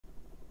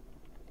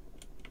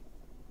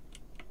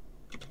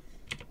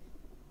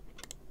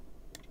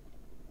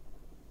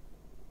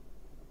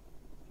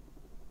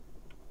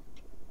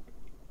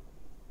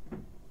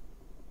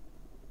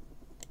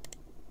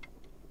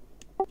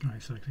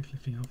cyclic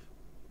lifting off.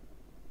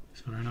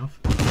 It's far enough.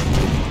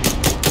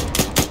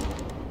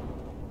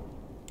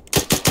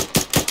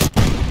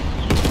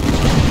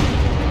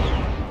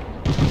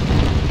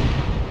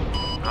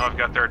 Now I've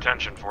got their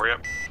attention for you.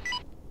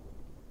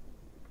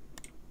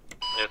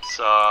 It's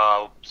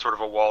sort of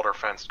a walled or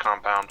fenced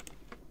compound.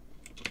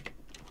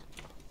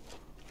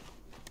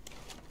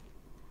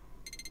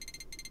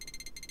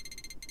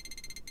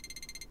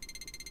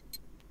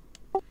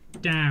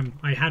 Damn,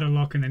 I had a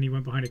lock and then he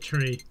went behind a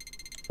tree.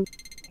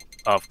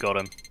 I've got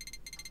him.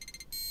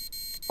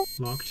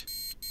 Locked.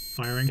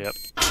 Firing. Yep.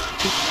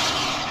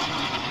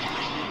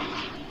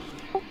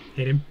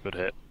 Hit him. Good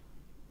hit.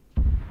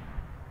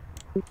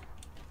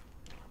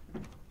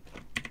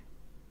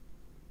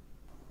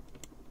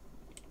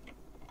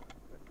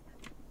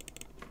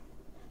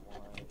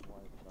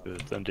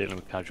 Good. Them dealing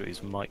with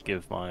casualties might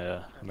give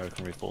my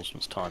American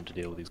reinforcements time to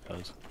deal with these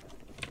guys.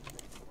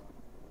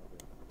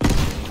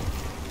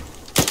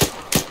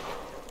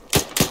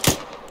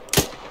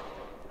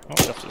 Oh,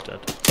 the officer's dead.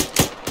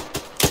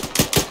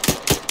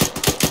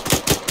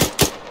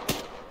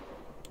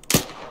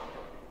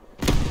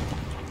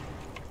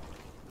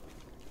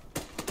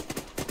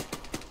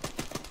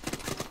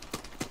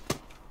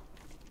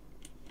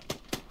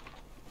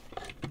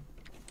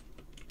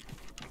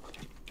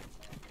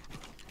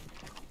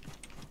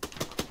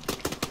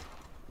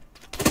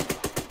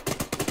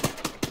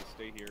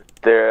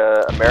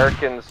 The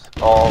Americans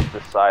all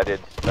decided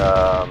in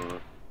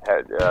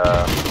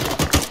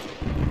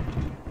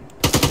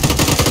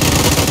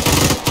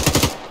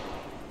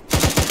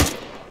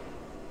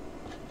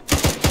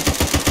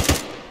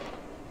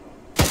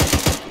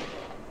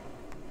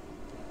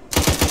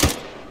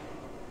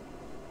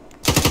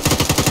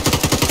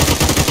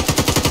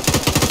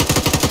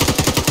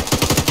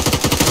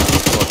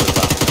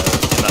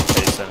that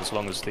case, then, as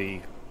long as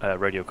the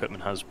radio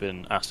equipment has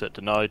been asset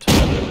denied,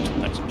 over to the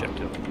next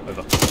objective.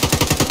 Over.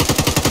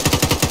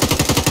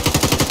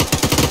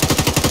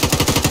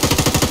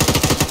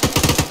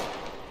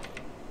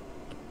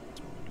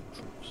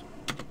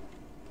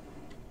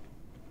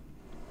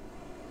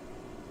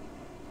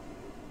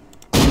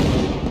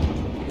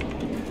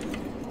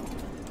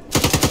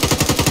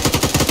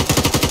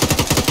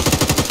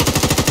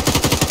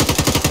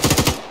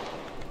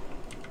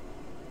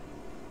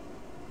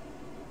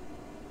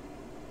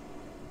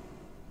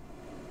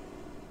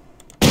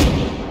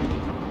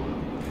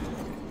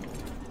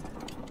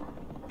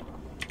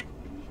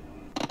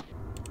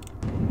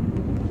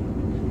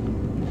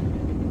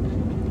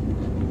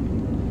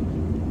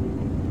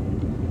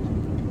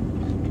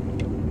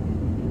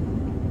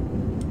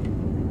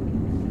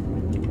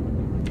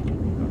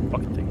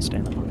 Fucking thing, stay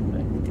in the fucking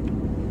bay.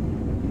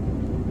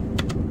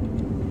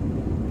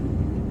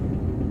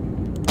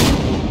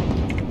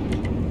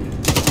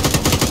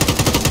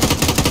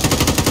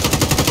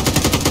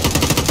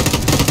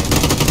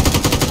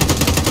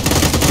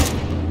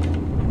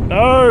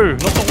 No! Not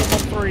the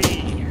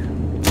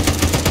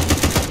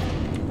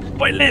 113!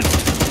 But I lived!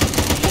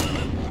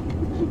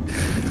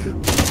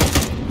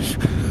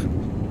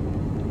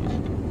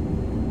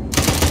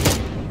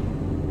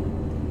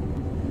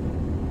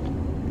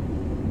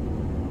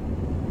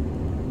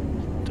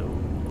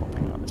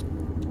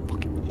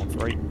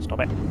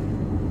 Stop it.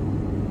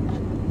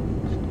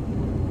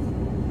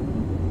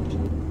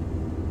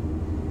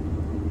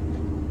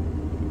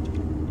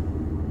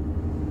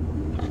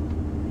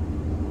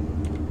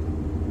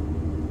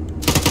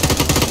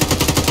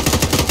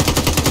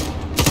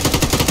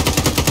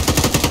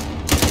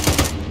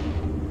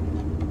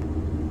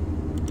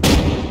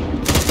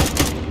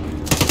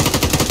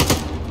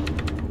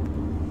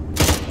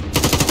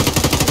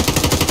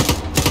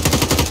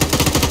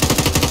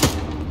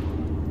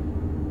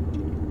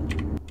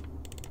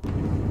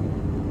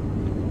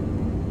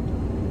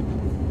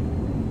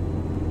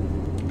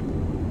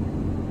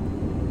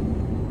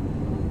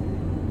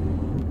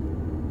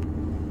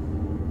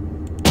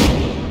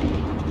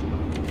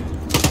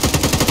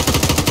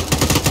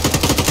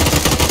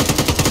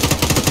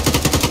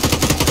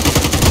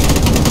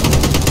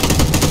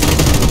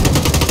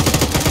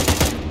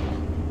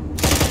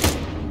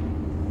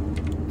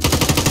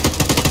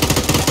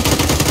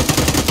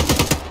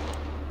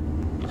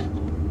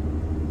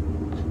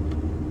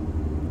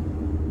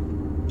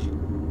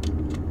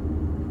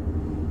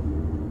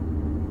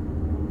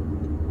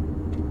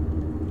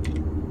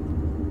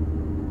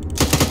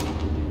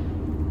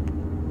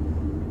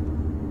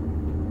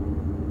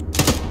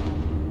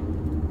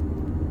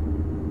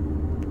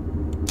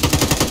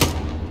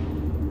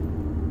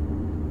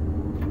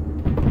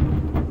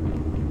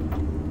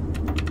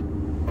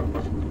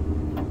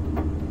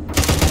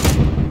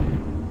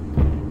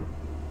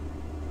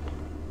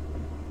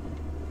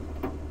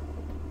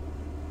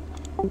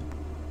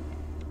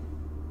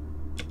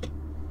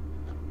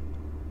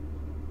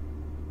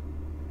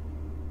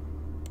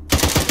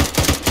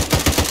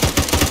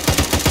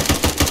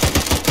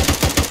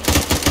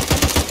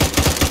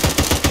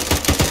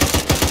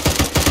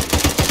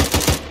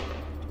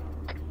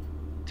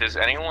 Does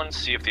anyone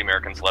see if the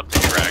Americans left the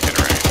dragon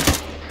or anything?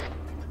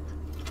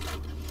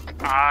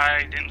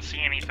 I didn't see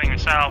anything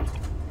south.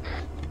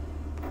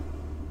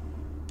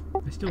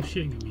 They're still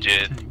shooting at me.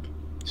 Did- I think.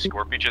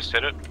 Scorpy just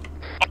hit it?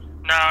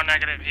 No,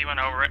 negative. He went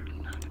over it.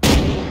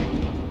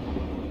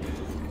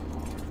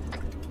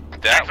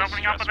 That He's was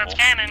opening up with its stressful.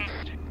 cannon.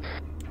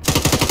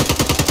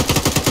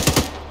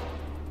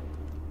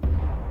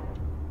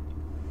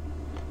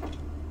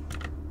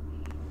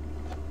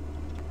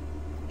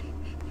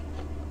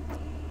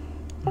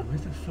 Oh,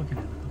 where's that fucking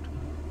helicopter?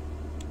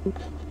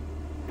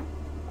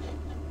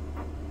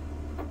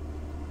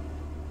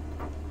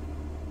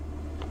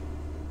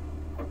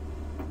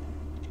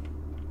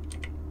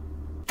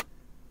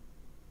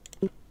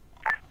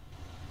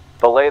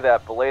 Belay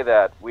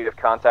that. We have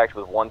contact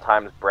with 1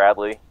 times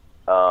Bradley.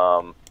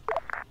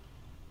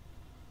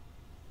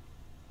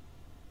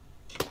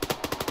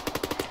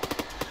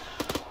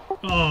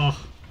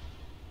 Oh,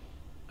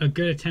 a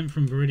good attempt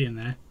from Viridian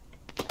there.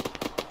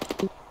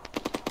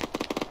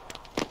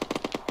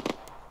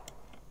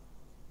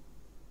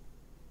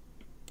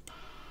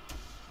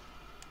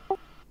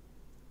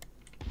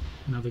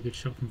 Another good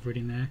shot from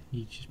Viridian there.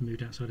 He just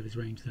moved outside of his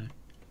range there.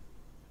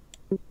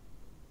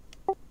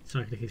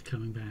 Cyclic is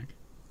coming back.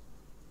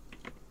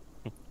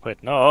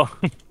 Wait, no.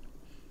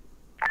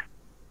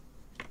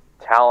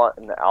 Talent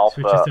and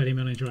Switch to Alpha, 30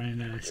 mil and try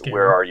and scale.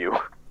 where are you?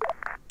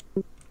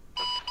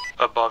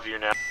 Above you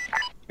now.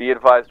 Be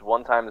advised,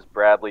 1 times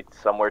Bradley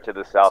somewhere to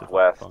the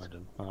southwest. Find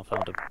him. I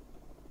found him.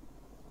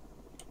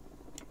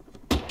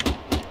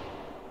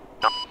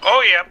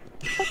 Oh, yep.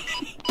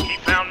 He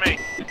found me.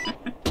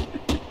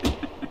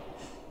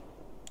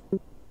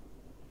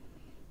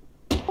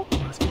 Oh,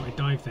 that's got a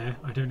dive there.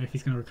 I don't know if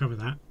he's going to recover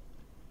that.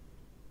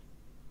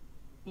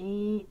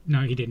 Oh,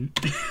 no, he didn't.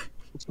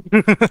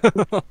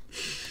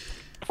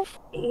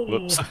 Oh.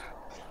 Whoops.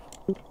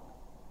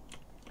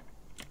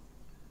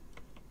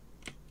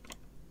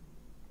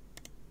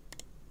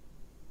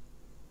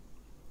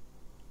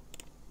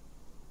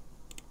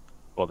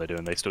 What are they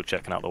doing? They still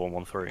checking out the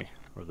 113?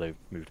 Or have they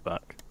moved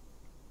back?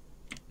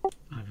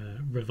 I've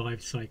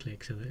revived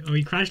Cyclic, so that, oh,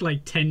 he crashed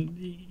like 10.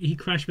 He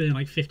crashed within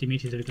like 50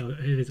 meters of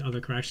his other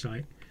crash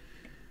site.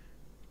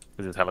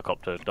 Is his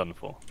helicopter done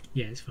for?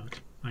 Yeah, it's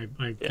fucked. I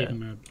Yeah. gave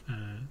him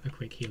a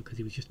quick heal because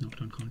he was just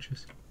knocked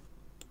unconscious.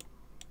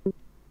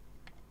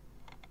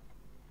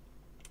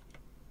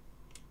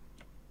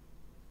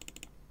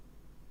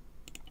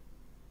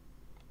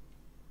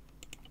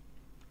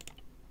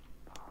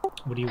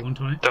 What do you want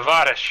on it?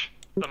 Tavarish,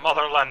 the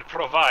motherland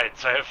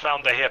provides. I have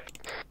found a hip.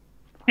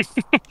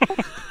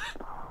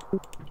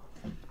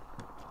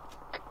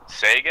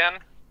 Say again?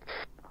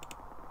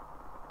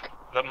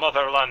 The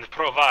motherland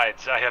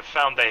provides. I have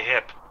found a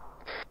hip.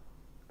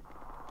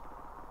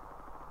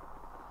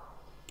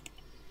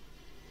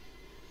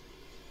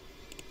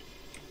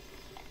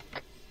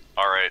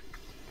 Alright.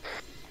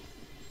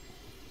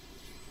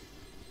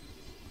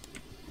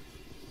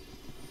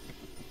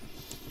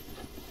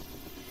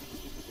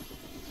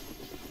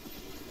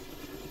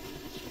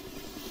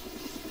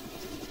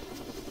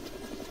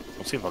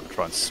 I'll see if I can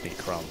try and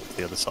sneak around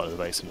the other side of the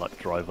base and like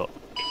drive up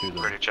to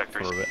them Ready to check for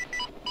a bit.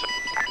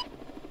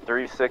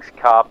 3-6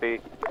 copy.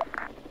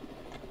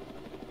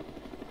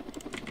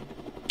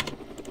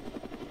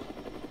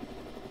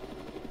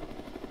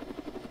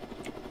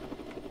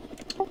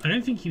 I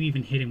don't think you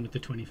even hit him with the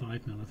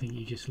 25 mil. I think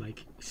you just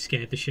like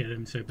scared the shit out of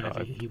him so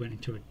badly he went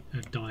into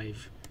a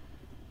dive.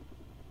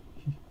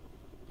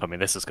 I mean,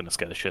 this is going to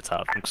scare the shit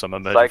out of him because I'm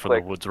emerging from the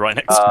Cyclic, woods right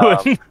next to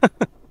him.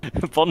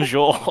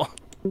 Bonjour.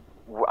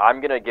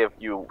 I'm gonna give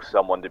you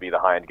someone to be the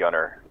hind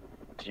gunner.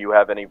 Do you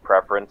have any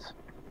preference?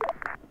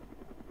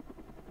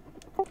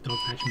 Dog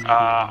patch maybe,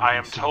 I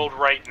am so- told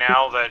right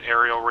now that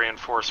aerial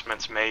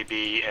reinforcements may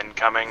be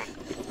incoming.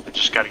 I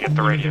just gotta get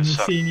the None of them radios have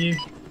up. seen you.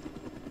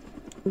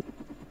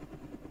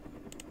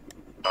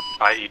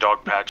 I.e.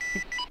 dog patch.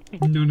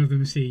 None of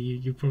them see you.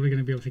 You're probably going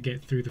to be able to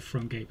get through the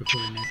front gate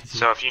before they notice you.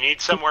 So if you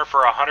need somewhere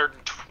for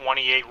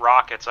 128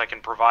 rockets, I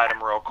can provide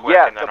them real quick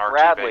Yes, and then the RTB.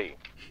 Bradley.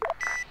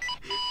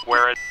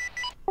 Where it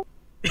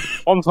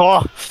On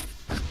top.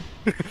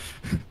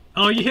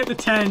 Oh, you hit the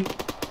 10.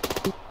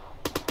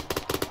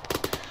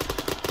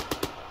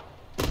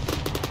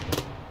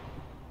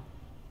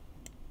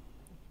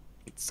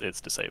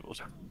 It's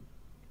disabled.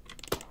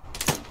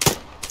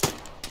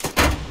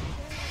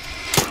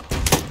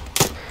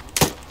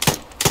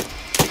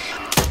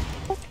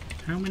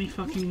 How many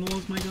fucking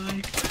moors, my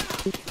guy?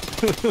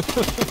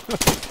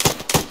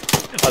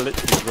 I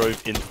literally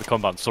drove into the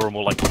compound, saw them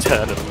all like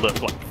turn and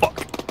look like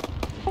fuck.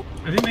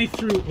 I think they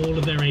threw all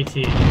of their AT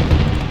in.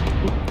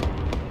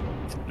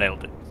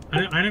 Nailed it.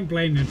 I don't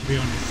blame them, to be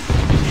honest.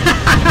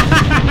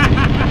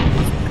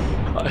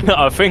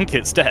 I think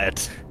it's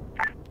dead.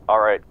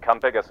 Alright, come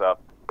pick us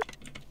up.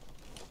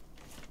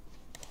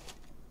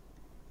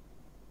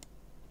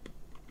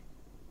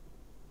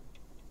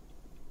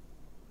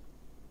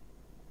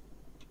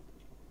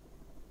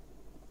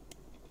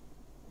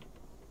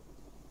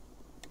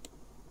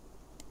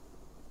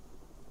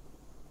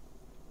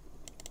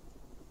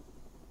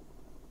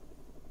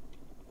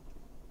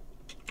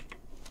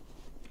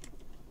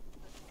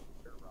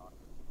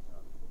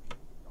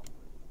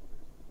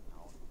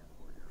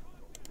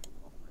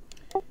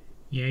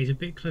 Yeah, he's a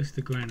bit close to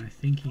the ground. I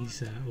think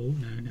he's... oh,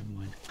 no, never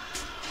mind.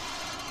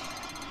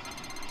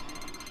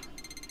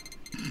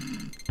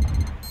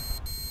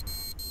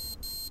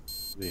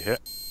 Is he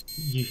hit?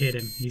 You hit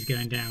him. He's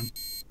going down.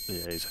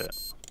 Yeah, he's hit.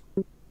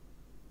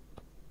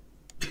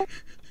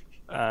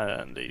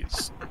 And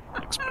he's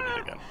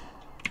exploded again.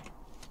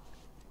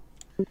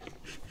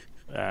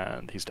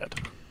 And he's dead.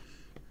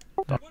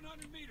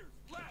 100 meters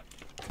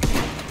left.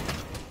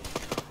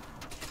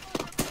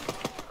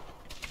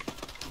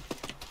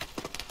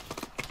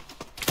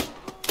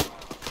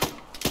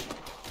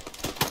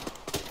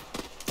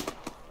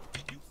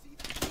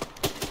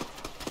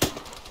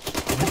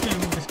 What's going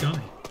on with this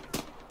guy?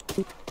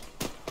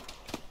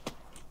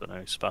 Don't know,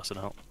 he's passing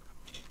out.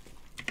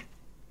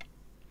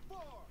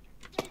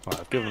 Right,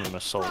 I've given him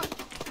assault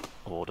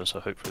order, so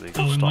hopefully they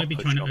can Oh, it start might be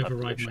trying pushing to on that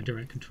override my position.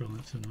 direct control.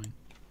 That's annoying.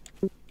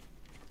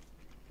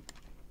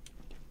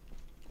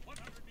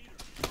 100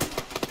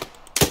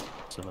 meters.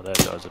 Some of their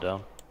guys are down.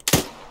 100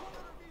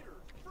 meters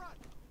front.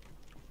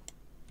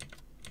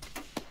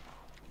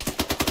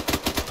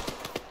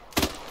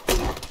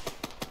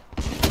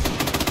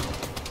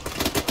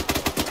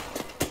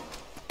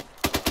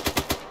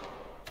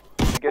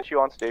 Get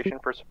you on station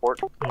for support.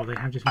 Oh, they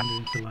have just wandered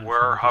into the line.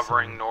 We're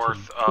hovering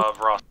north of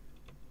Ross.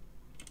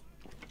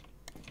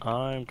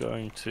 I'm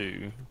going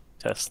to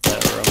test their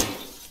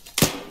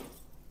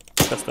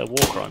war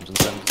crimes and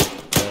send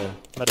their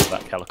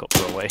medevac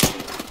helicopter away.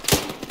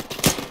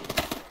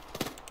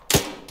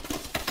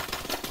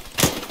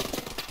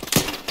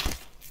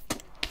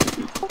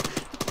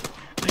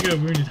 I think I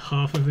wounded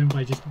half of them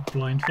by just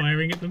blind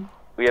firing at them.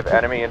 We have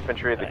enemy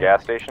infantry at the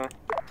gas station.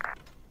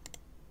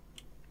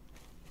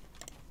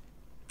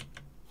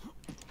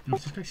 Oh,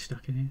 is this guy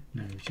stuck in here?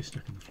 No, he's just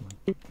stuck in the floor.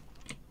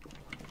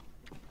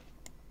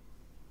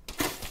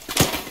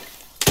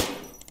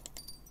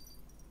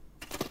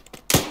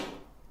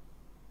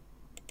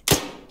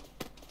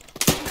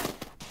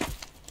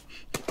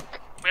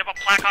 We have a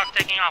Blackhawk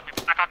taking off. We have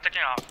a Blackhawk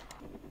taking off.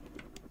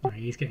 Right,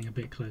 he's getting a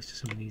bit close to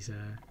some of these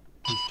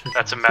trip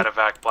That's a lines.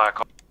 medevac Black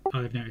Hawk. Oh,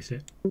 I've noticed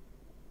it.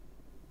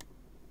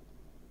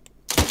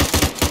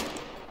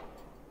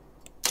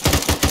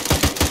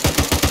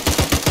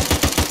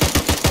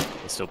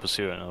 They're still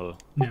pursuing, oh,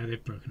 No,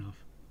 they've broken off.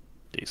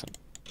 decent.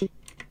 I'm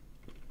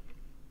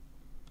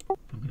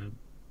gonna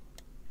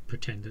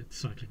pretend that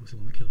Cycling was the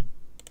one that killed him.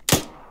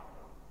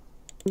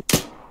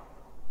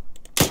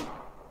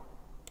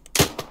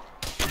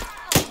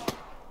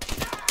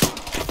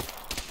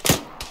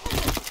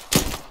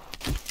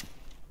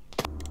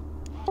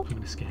 I'm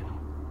gonna scare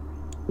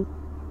them.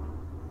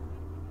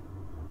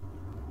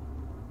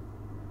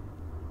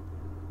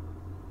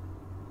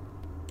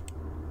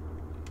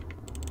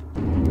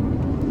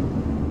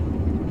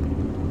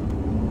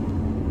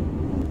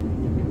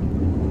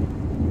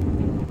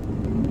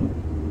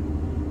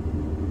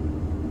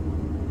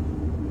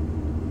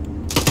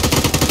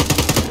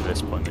 At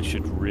this point, they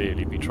should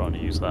really be trying to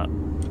use that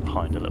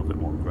hind a little bit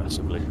more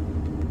aggressively.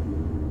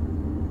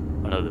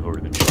 I know they've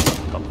already been shot at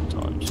a couple of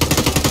times.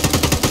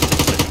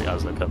 Literally,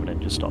 as they're coming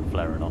in, just start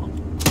flaring off.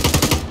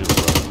 Just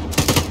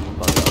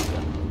bug out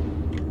again.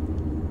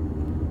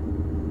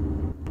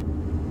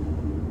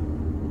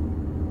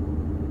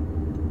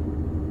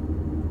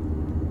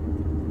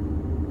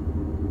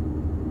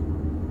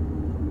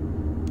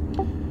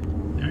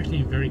 They're actually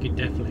in very good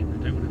def lane.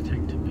 I don't want a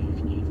tank to move.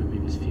 Can you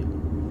remove his fuel?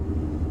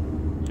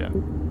 Yeah.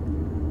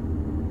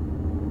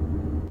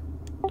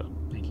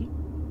 Thank you.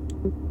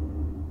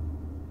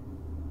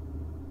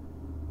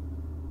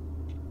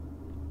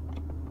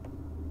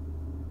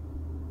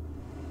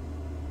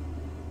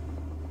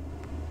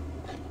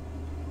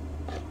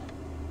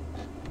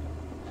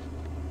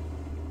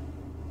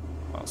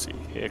 I'll see.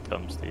 Here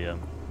comes the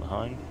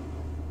hind.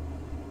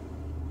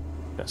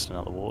 Testing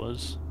out the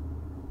waters.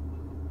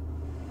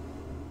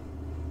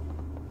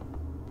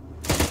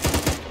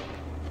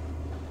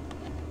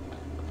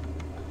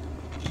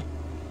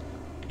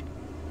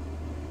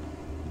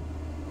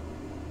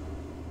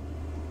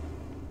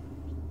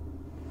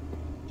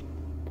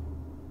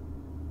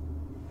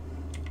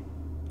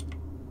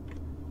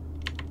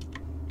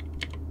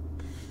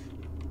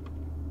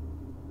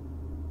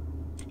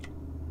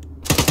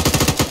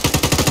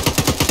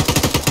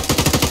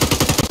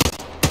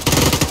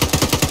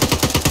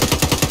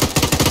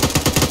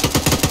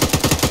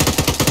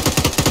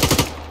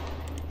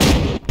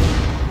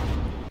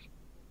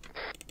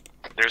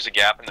 There's a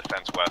gap in the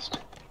fence west.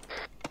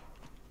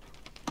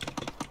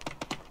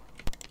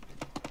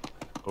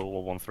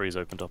 Oh, 113's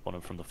opened up on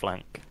him from the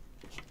flank.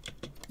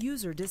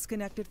 User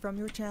disconnected from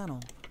your channel.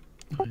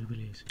 Oh, who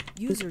believes?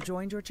 User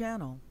joined your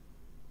channel.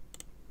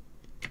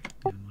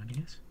 Never mind, I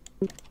guess.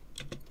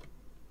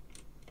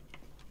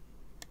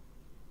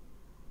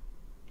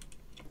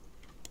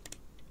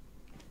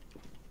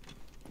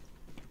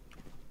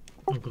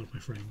 Oh god, my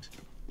frames.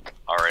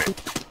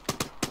 Alright.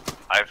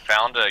 I've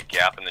found a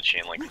gap in the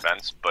chain link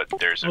fence, but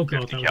there's a Oh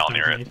god, 50 that cal was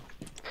near bad it.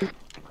 made.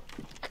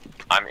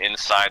 I'm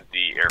inside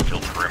the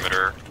airfield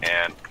perimeter,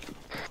 and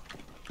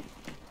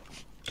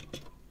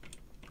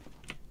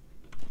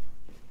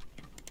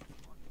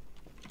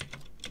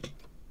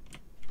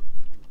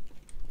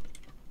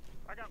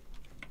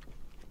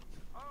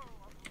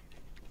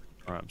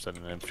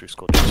sending an infantry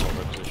squad to assault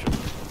their position.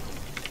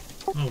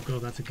 Oh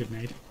god, that's a good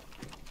nade.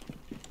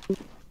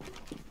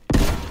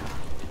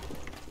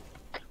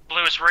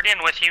 Blue, is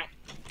Viridian with you?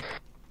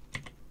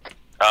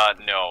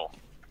 No.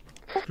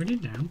 Bring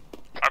it down.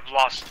 I've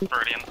lost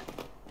Viridian.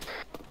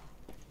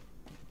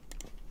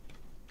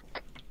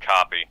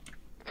 Copy.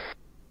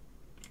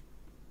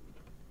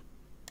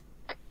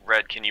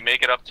 Red, can you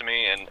make it up to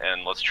me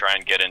and let's try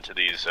and get into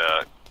these,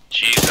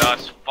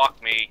 Jesus,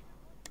 fuck me.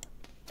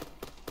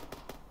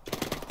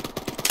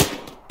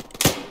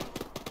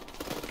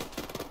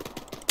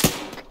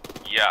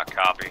 Yeah,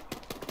 copy.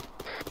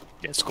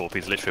 Yeah,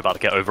 Scorpion's literally about to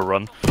get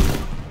overrun.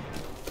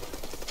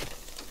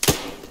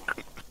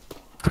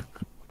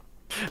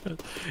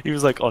 He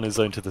was like on his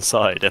own to the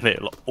side and they're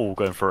all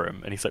going for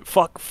him and he's like,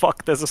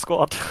 fuck, there's a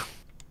squad.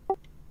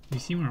 You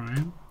see where I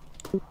am?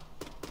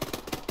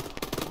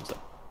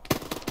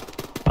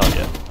 Oh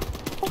yeah.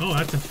 Oh,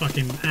 that's a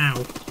fucking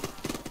ow.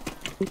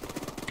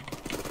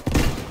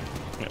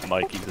 Yeah,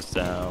 Mikey was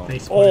down. They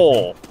spotted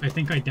Oh! me. I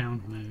think I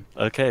downed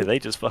Mo. Okay, they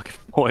just fucking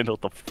pointed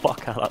the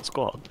fuck out of that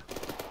squad.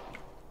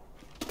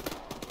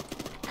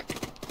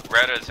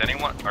 Red, is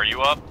anyone, are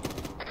you up?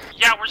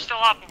 Yeah, we're still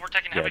up, but we're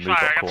taking Yeah, heavy move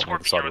fire. I that got corner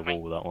to the Scorpion side here of with the me.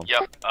 wall with that one.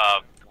 Yep,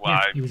 well,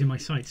 Yeah, he was in my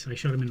sights. I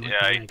shot him in like yeah,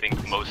 the I leg.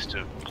 think most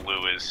of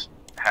blue is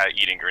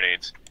eating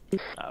grenades.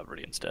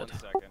 Really instead.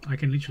 I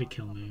can literally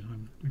kill Mo.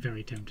 I'm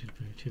very tempted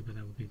to, but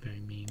that would be very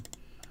mean.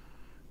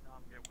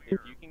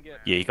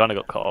 Yeah, he kind of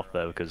got cut off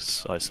there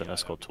because I sent a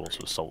squad to also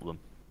assault them.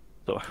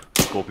 So,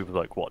 Scorpion was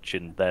like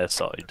watching their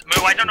side.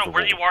 Moo, I don't of know the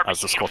where you wall are, but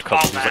as the you need squad to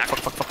comes, fall he was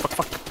like, back.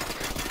 fuck.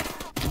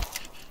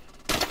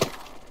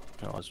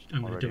 No,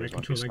 I'm going to direct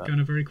control that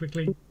gunner very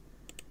quickly.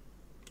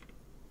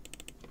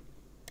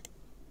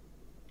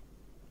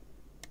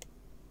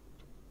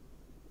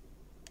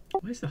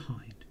 Where's the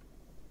hind?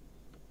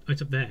 Oh,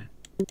 it's up there.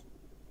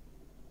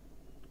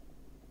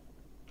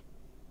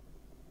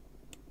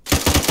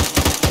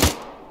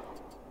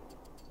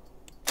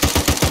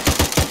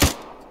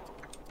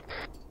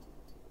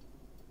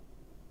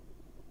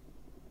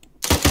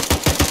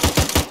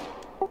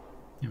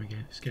 There we go,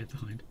 scared the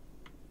hind.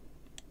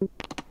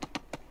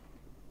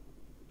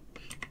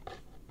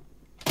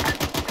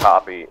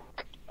 Copy.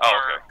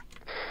 Oh, okay.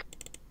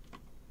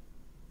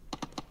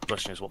 The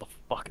question is, what the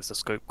fuck is the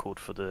scope called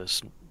for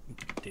this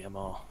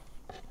DMR?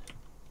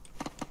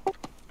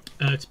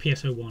 It's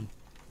PSO1.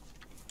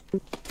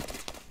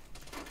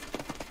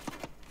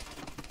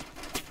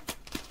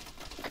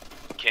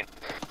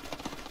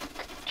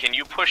 Can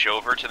you push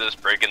over to this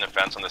break in the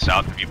fence on the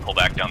south if you pull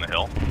back down the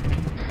hill?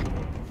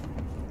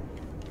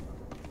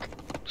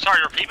 Sorry,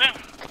 repeat me?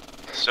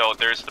 So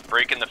there's the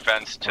break in the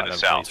fence to the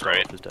south,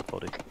 right? His dead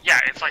body. Yeah,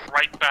 it's like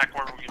right back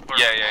where we were.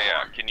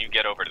 Yeah. Can you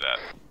get over to that?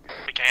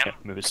 We can? Yeah,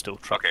 move it still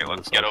trapped. Okay, on the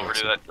let's side, get over let's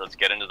to see. that. Let's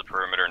get into the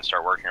perimeter and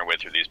start working our way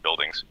through these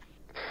buildings.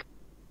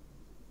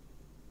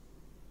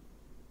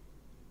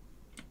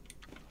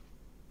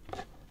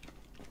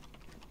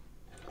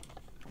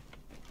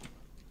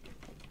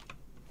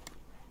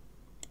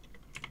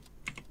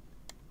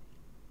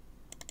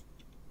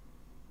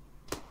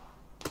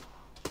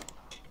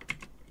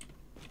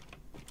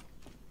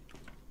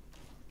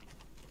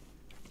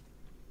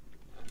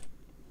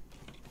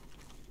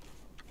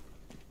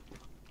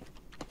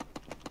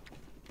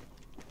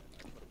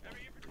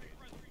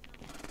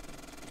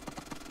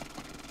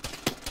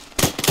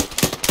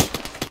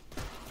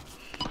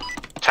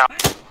 Tap.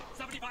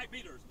 75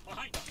 meters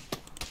behind us.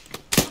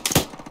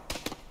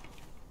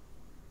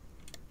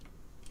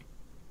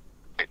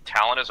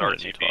 Talon is We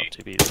don't need RTB.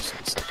 RTB, just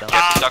sit down.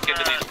 Get stuck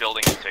into these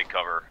buildings and take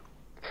cover.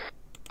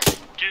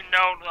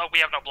 No, we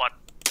have no blood.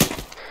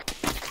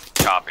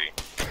 Copy.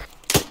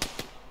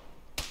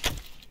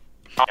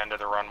 End of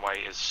the runway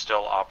is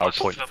still I'll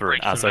opposite. point the through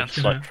and break as in I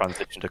the like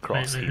transitioned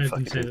across, I he heard them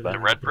fucking say did that that. The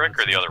red brick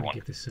or the other so I'm one?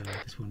 gonna give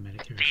this one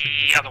medic here a The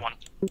shot. other one.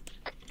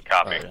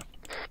 Copy. Oh, yeah.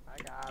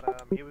 I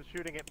got him. He was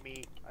shooting at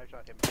me. I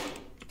shot him.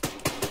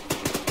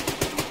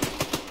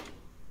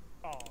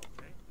 Oh,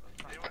 okay.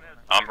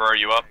 Umbra, are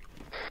you up?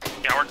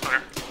 Yeah, we're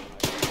clear.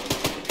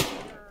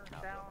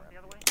 Down the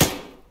other way.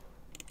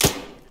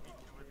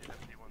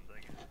 One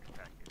second.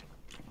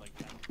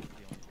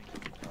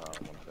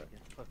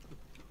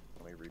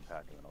 Let me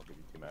repack and then I'll give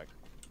you 2 mags.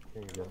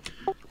 There you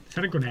go. Is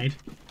that a grenade?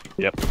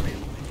 Yep.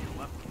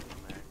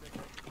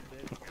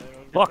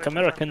 Fuck,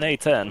 American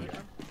A10.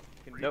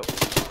 No.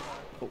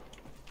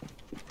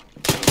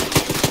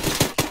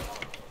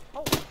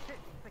 Oh shit!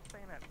 6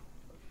 bayonet.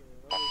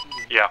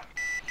 Yeah.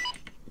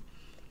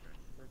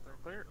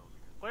 Clear.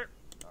 Clear.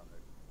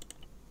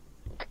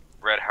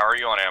 Red, how are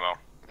you on ammo?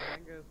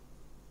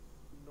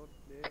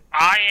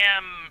 I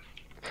am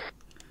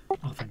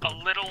Oh, thank a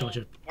God. little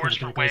Dodger worse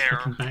grabbed for that guy's wear.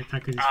 fucking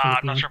backpack with his full I'm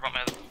not blood. sure about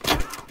my.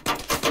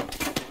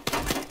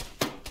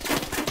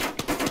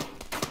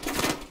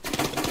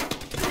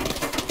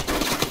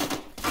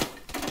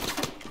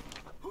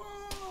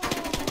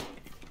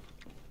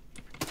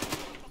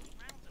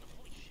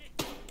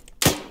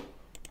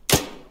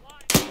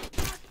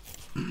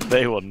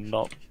 They were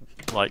not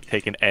like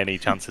taking any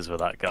chances with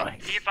that guy.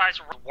 Be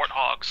advised, we're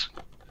warthogs.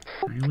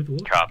 Hanging with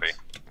what? Copy.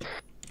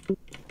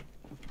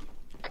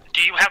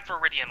 have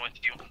Viridian with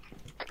you?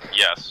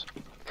 Yes.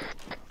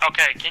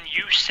 Okay, can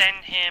you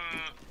send him...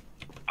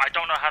 I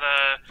don't know how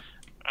to...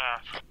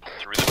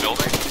 Through the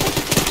building?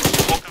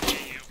 Welcome to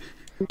you.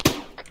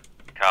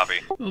 Copy.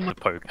 I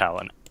poke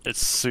out, and as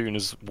soon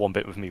as one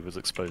bit of me was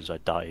exposed, I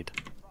died.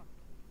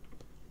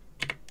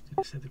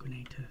 Set the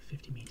grenade to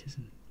 50 meters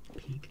and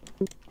peek.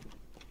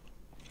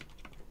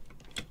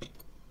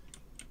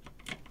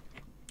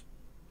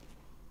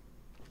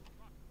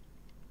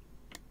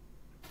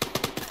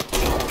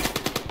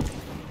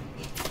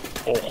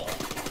 Oh.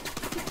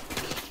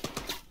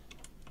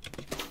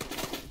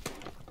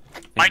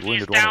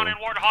 Mikey's down in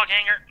Warthog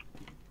hangar.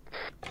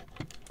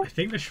 I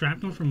think the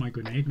shrapnel from my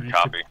grenade managed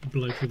Copy. to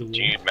blow through the wall.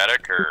 Do you need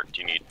medic or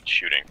do you need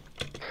shooting?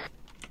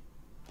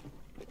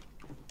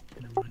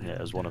 Yeah,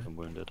 there's one of them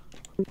wounded.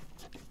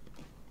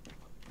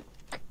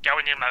 Yeah,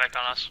 we need a medic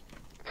on us.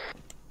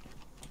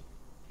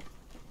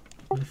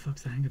 Where the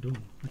fuck's the hangar door?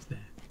 What's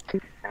there?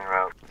 En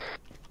route.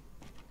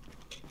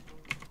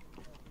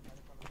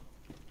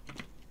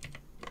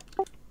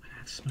 I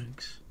have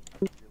smokes.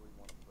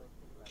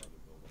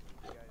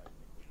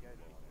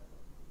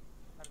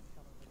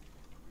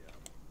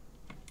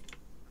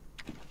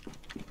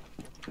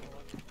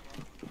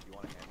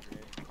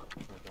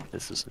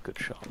 This is a good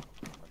shot.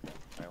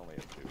 I only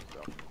have 2,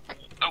 so.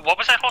 What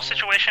was that whole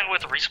situation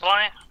with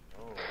resupply?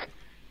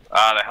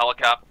 The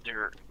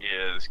helicopter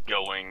is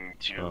going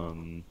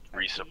to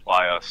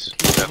resupply us.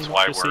 That's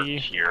why we're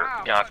here.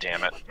 God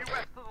damn it. You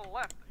went to the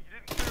left. You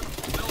didn't clear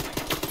the building.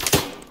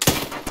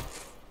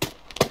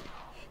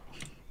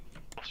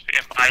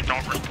 If I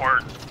don't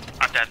report,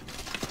 I'm dead.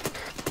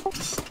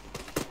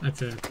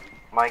 That's a...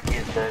 Mikey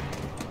is dead.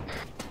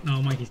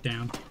 No, Mikey's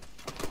down.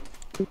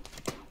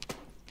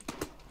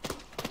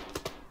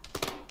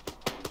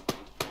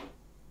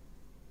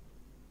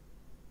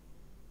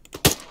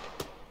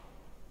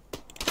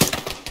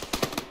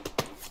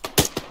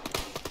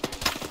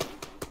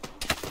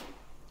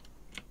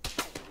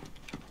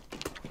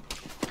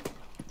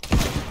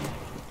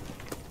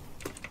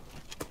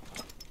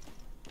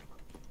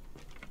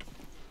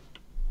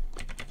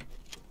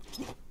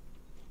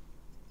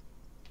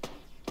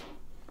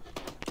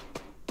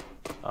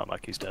 Oh,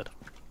 Mikey's dead.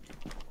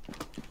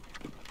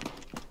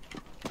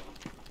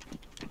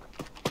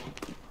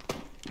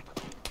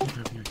 I'm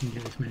hoping I can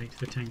get this medic to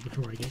the tank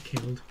before I get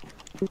killed.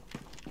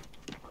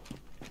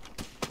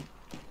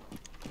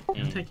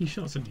 You're taking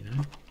shots at me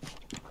though.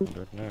 I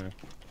don't know.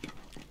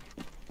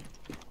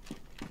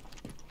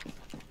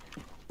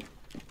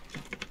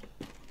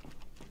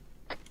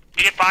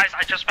 Be advised,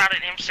 I just found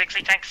an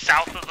M60 tank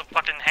south of the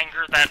fucking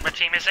hangar that my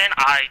team is in.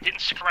 I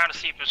didn't stick around to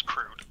see if it was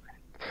crewed.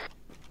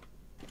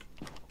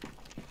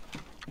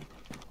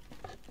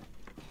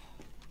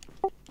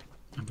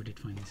 I did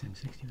find this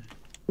M60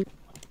 though.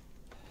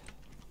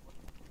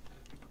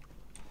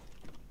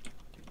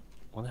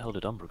 Where the hell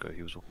did Umbra go?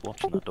 He was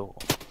watching that door.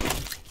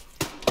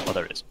 Oh,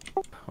 there it is.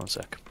 1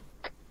 sec.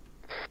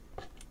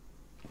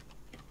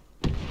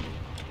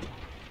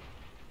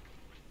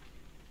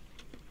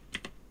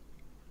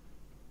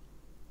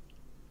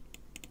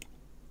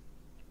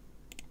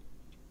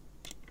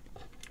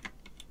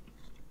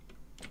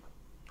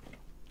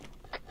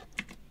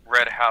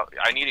 Red,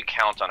 I need a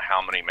count on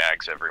how many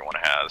mags everyone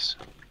has.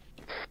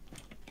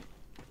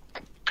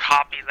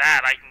 Copy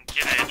that, I can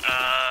get it,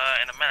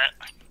 in a minute.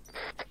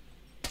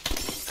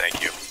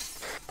 Thank you.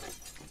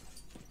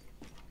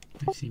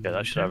 Yeah,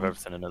 that should have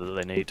everything in it that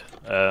they need.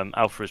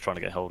 Alpha is trying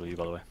to get hold of you,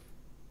 by the way.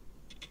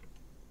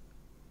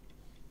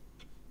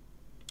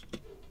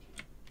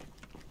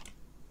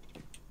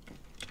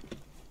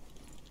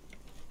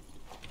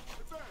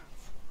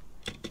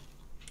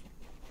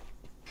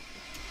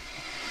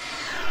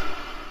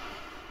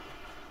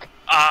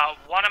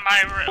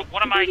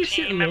 One of my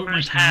team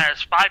members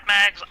has 5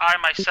 mags. I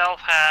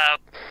myself have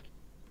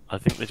I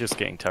think they're just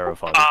getting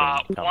terrified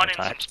of being one and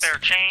some counterattacked. spare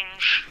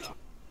change,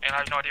 and I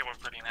have no idea what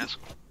Viridian has.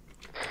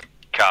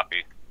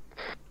 Copy.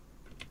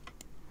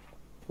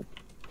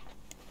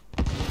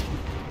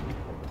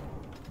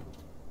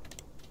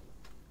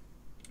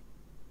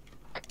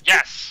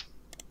 Yes,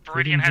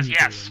 Viridian has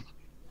yes.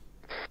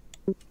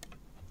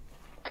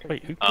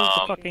 Wait, who killed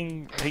the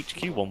fucking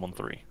HQ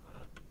 113?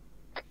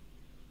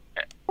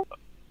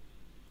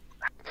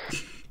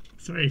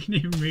 Sorry, I can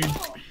even move.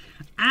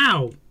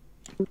 Ow!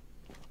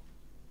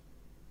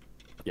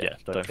 Yeah,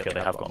 don't forget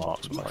they have got a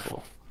marksman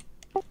rifle.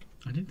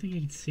 I didn't think he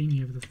could see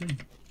me over the thing.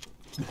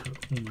 I'll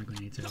put all my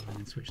grenades over and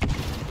then switch them.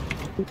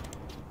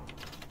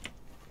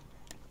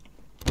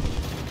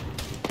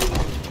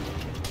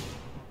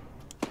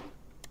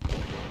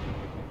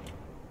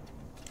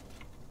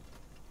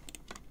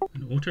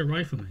 An auto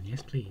rifleman,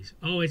 yes please.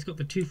 Oh, it's got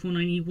the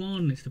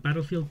 249E1. It's the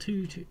Battlefield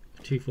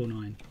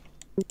 249.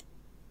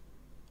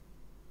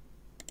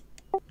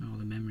 Oh,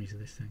 the memories of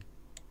this thing.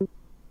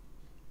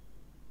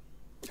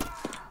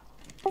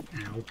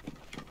 Ow.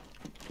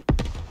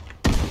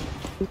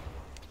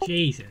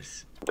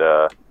 Jesus.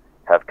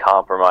 Have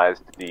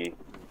compromised the...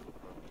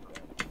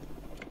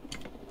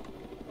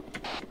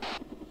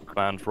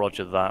 Command,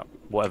 roger that.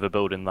 whatever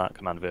building that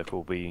command vehicle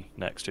will be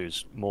next to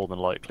is more than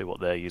likely what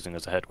they're using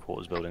as a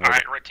headquarters building.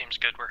 Alright, red team's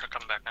good. We're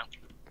coming back now.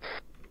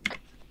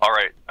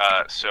 Alright,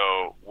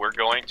 so we're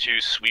going to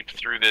sweep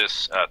through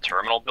this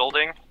terminal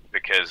building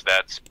because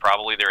that's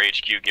probably their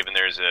HQ given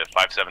there's a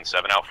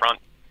 577 out front.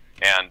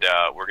 And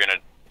we're gonna,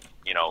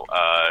 you know,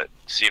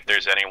 see if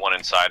there's anyone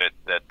inside it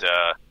that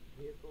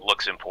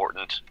looks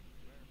important.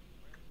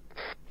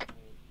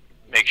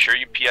 Make sure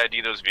you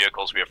PID those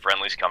vehicles. We have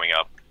friendlies coming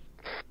up.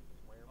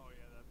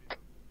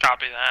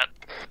 Copy that.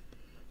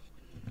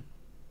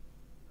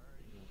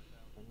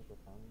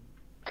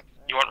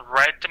 You want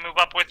red to move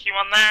up with you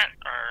on that,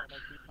 or?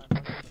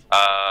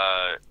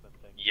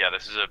 Yeah,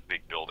 this is a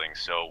big building,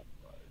 so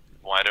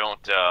why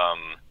don't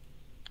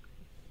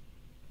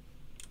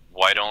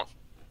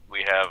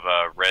we have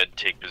red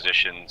take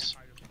positions?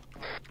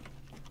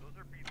 Those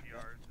are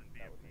BTRs and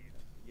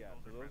BMPs. Yeah,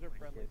 so those are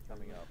friendlies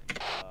coming up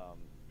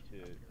to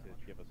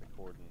give us a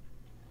cordon.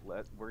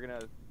 We're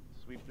gonna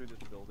sweep through this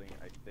building.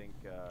 I think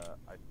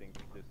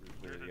this is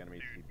where the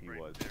enemy CP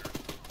was.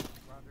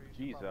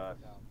 Jesus.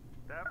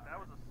 That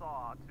was a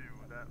saw too.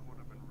 That would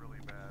have been really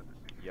bad.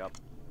 Yep.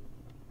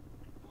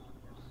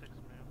 6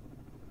 man.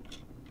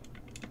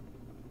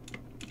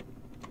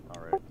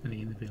 All right. Are they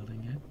in the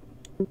building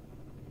yet?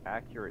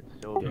 Accurate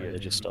Soviet. Yeah, they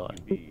just started.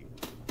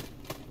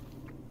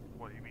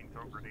 What do you mean?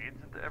 Throw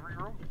grenades into every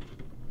room?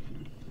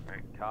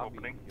 Alright, Copy.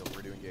 opening. Feel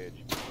free to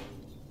engage.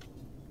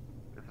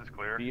 This is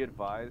clear. Be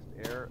advised,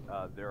 Air.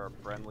 There are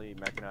friendly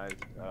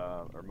mechanized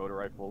or motor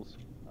rifles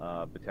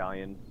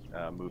battalions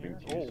moving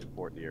to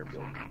support the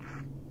airfield.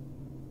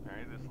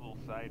 Alright, this little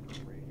side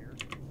room right here.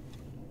 This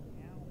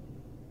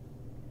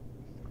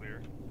is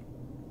clear.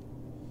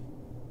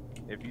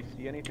 If you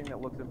see anything that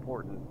looks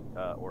important,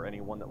 or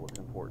anyone that looks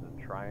important,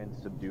 try and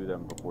subdue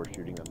them before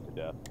shooting them to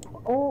death.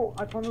 Oh,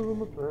 I found a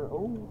room up there.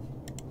 Oh.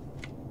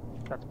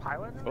 That's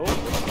pilot?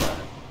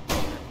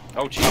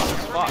 Oh,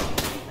 Jesus, fuck!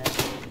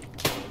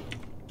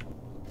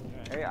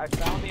 Hey, I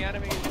found the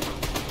enemy!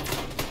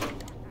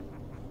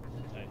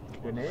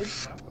 Grenade?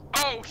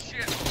 Oh,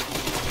 shit!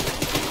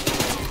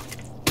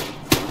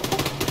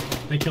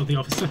 They killed the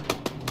officer.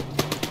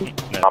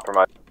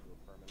 Compromise.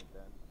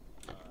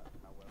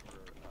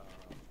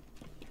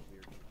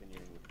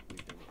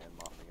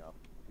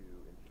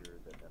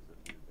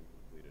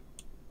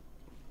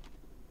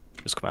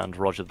 Just command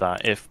roger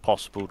that. If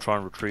possible, try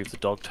and retrieve the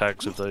dog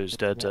tags of those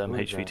dead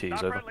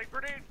HVTs, over.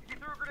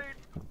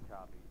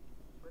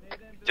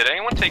 Did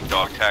anyone take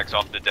dog tags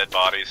off the dead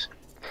bodies?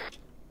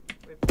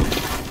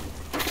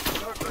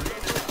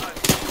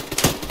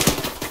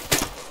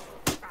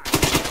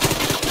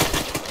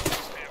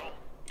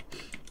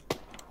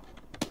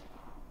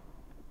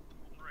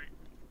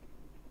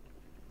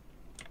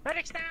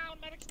 Medic's down!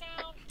 Medic's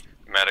down!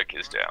 Medic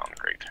is down,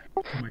 great.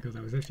 Oh my god,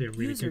 that was actually a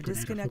really User good grenade.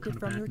 I feel disconnected kind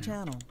from of your bad now.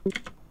 channel.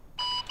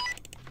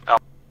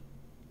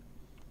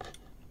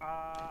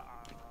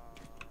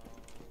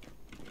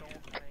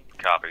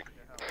 Copy.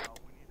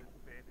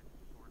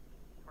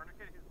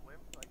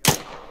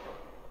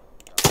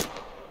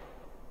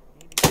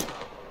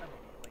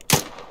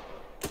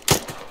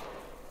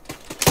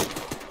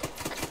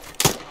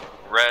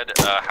 Red,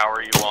 how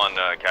are you on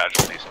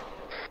casualties?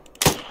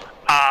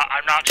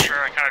 I'm not sure.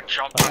 I kind of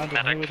jumped on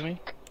medic. With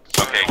me?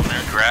 Okay,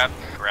 grab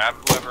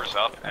whoever's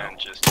up and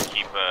just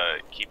keep a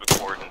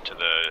cordon to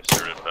the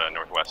sort of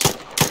northwest.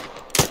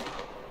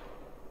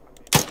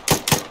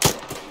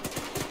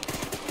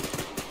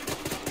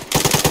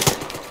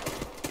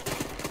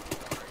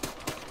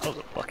 That was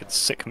a fucking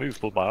sick move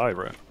pulled by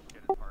Iro.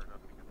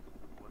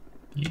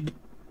 Yeah.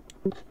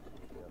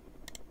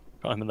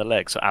 Got him in the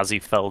leg, so as he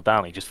fell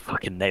down, he just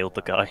fucking nailed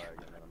the guy.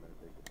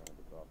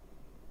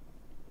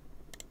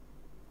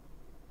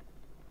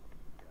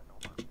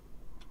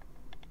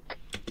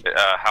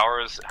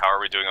 How are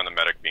we doing on the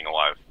medic being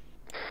alive?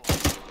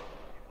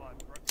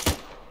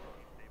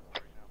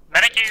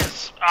 Medic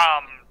is,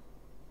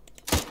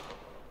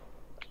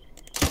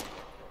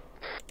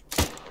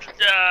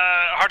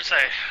 hard to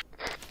say.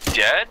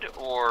 Dead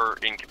or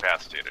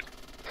incapacitated?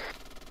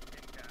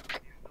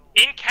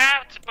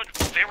 Incapped, but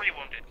very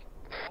wounded.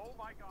 Oh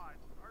my god.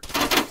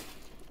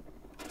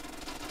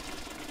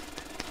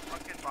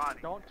 Fucking body.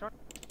 Don't turn.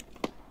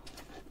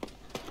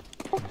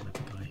 Like the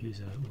guy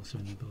who's also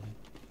in the building.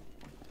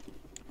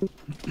 I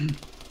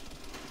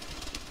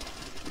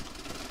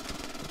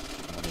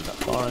need that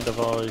firing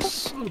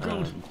device. Oh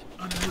god.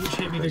 I don't know which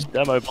hit me. There's The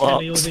demo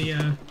Kelly or blocks.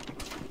 the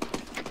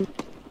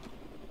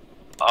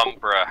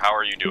Umbra, how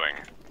are you doing?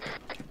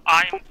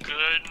 I'm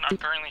good. I'm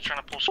currently trying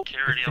to pull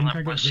security on I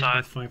that west got side.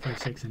 hit with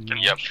 556 and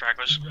Yep.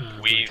 Stragglers.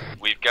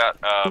 We've got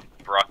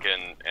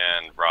Brucken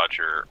and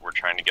Roger. We're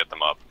trying to get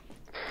them up.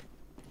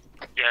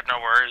 Yeah, no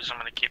worries. I'm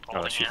gonna keep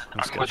holding you.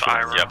 let's I'm go with for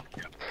it. Iro. Yep.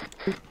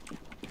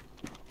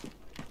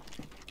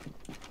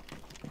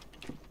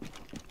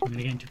 I'm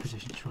gonna get into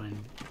position to try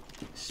and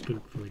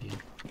spook Freudian.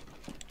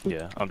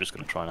 Yeah, I'm just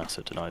going to try and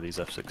asset deny these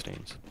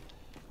F-16s.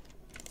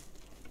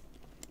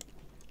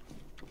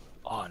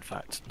 Oh, in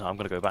fact, no, I'm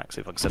going to go back,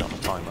 see if I can set up a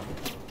timer.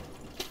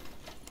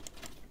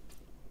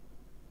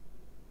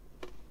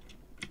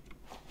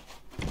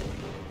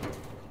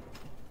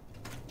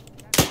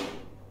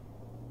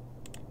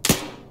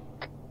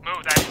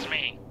 Moo, that is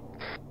me.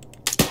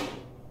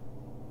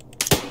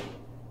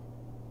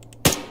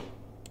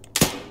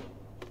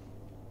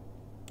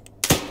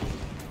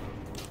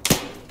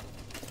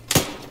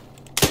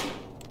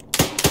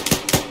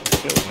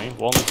 Killed me.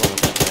 One's on the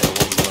detonator,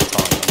 one's on the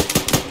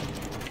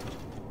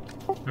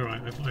timer.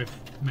 Alright,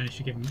 I've managed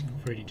to get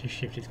ready to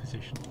shift his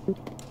position.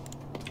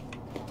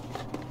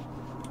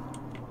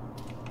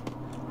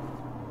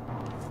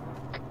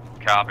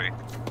 Copy.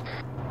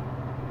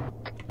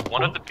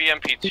 One of the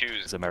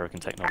BMP-2s... It's American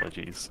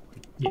technologies,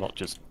 Yeah. not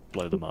just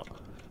blow them up.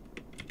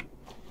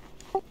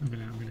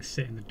 I'm gonna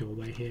sit in the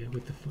doorway here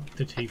with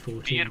the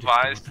 240. Be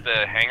advised,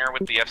 the hangar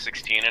with the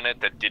F-16 in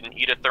it that didn't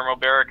eat a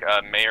thermobaric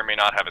may or may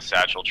not have a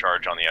satchel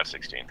charge on the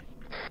F-16.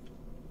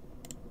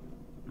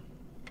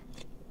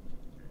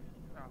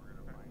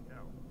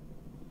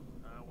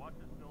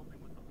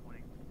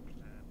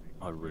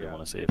 I really want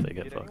to see if they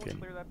get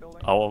fucking...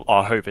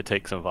 I hope it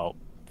takes them about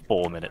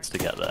 4 minutes to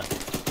get there.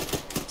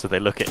 So they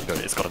look at it and go,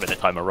 it's got a minute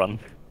timer run.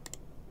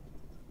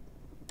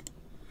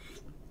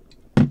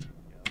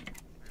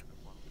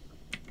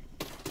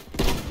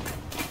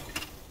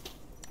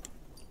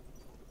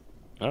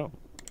 Oh.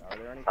 Are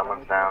there any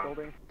Someone's down.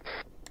 down.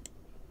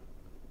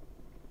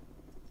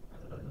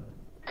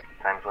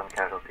 Times 1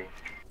 casualty.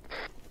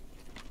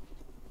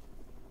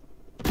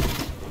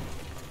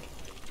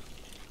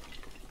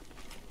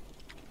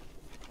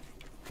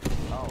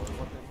 Oh,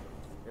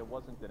 it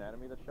wasn't an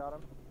enemy that shot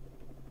him?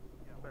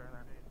 Yeah, better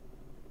than me.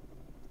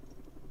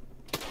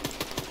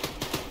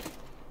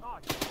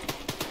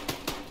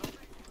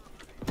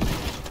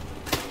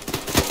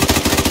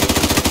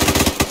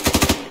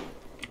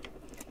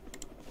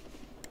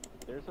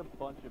 There's a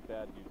bunch of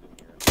bad dudes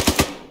in here.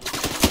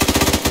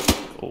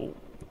 Oh.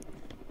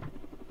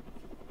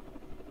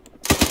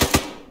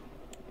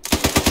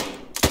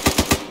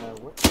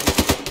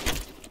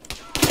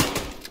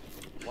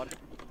 What?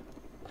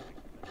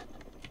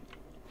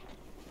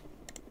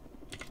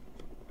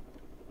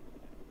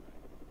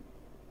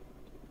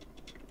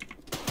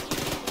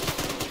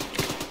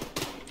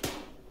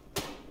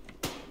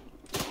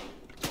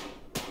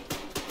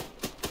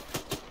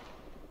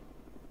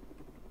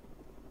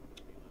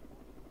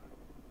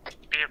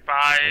 Be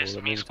advised,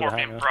 Oh, me, move to the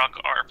Scorpion, hangar. Brock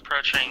are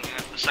approaching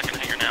the second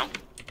hangar now.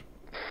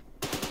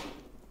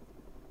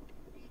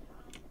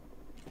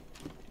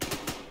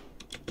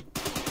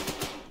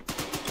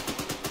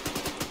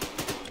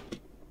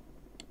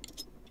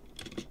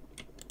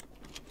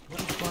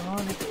 What's going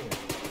on here?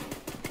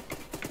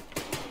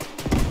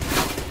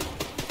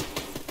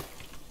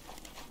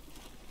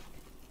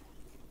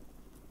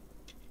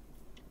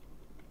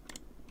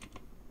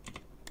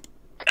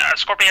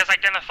 Scorpion has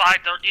identified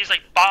there is a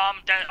bomb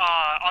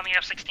on the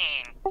F-16.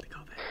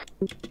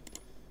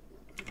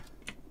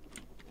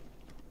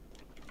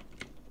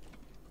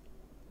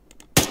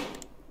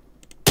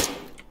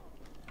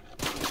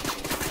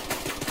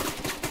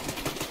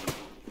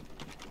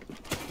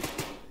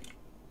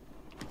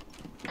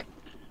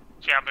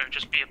 Yeah, but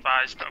just be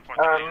advised.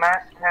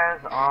 Matt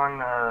has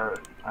on, I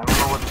don't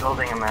know what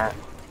building I'm at.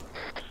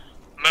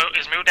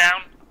 Is Moo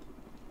down?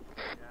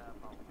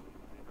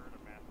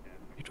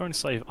 You trying to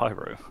save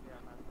Iro?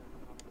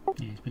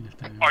 Yeah, he's been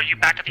left down. Are you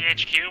back at the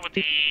HQ with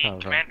the Oh,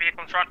 right. command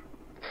vehicle in front?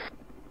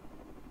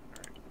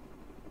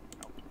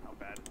 How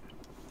bad is it?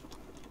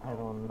 I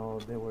don't know,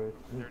 they were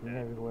sneaking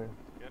everywhere.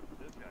 Yep,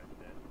 this guy's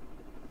dead.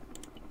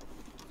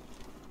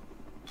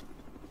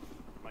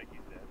 Mikey's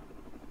dead.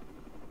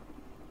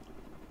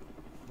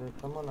 There's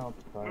someone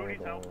outside. Who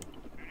needs help?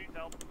 Who needs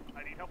help?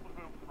 I need help with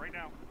whom? Right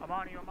now. I'm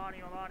on you, I'm on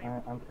you, I'm on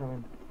you. I'm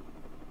coming.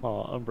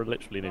 Oh, Umbra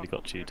literally nearly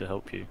got you to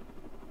help you.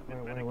 Where?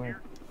 Right here,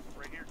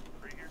 right here,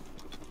 right here.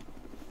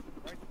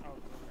 Right, oh,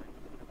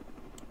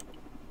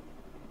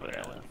 But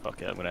yeah,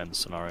 fuck it, I'm gonna end the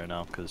scenario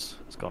now because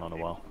it's gone on a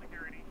while.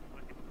 security.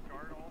 Looking to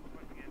guard all the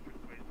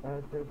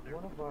entranceways. There's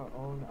one of our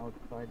own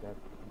outside that's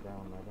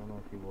down. I don't know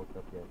if he woke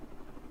up yet.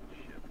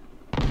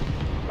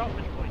 Stop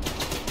this place.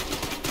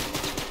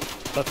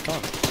 That's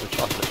fine. The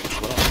chocolate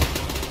is well.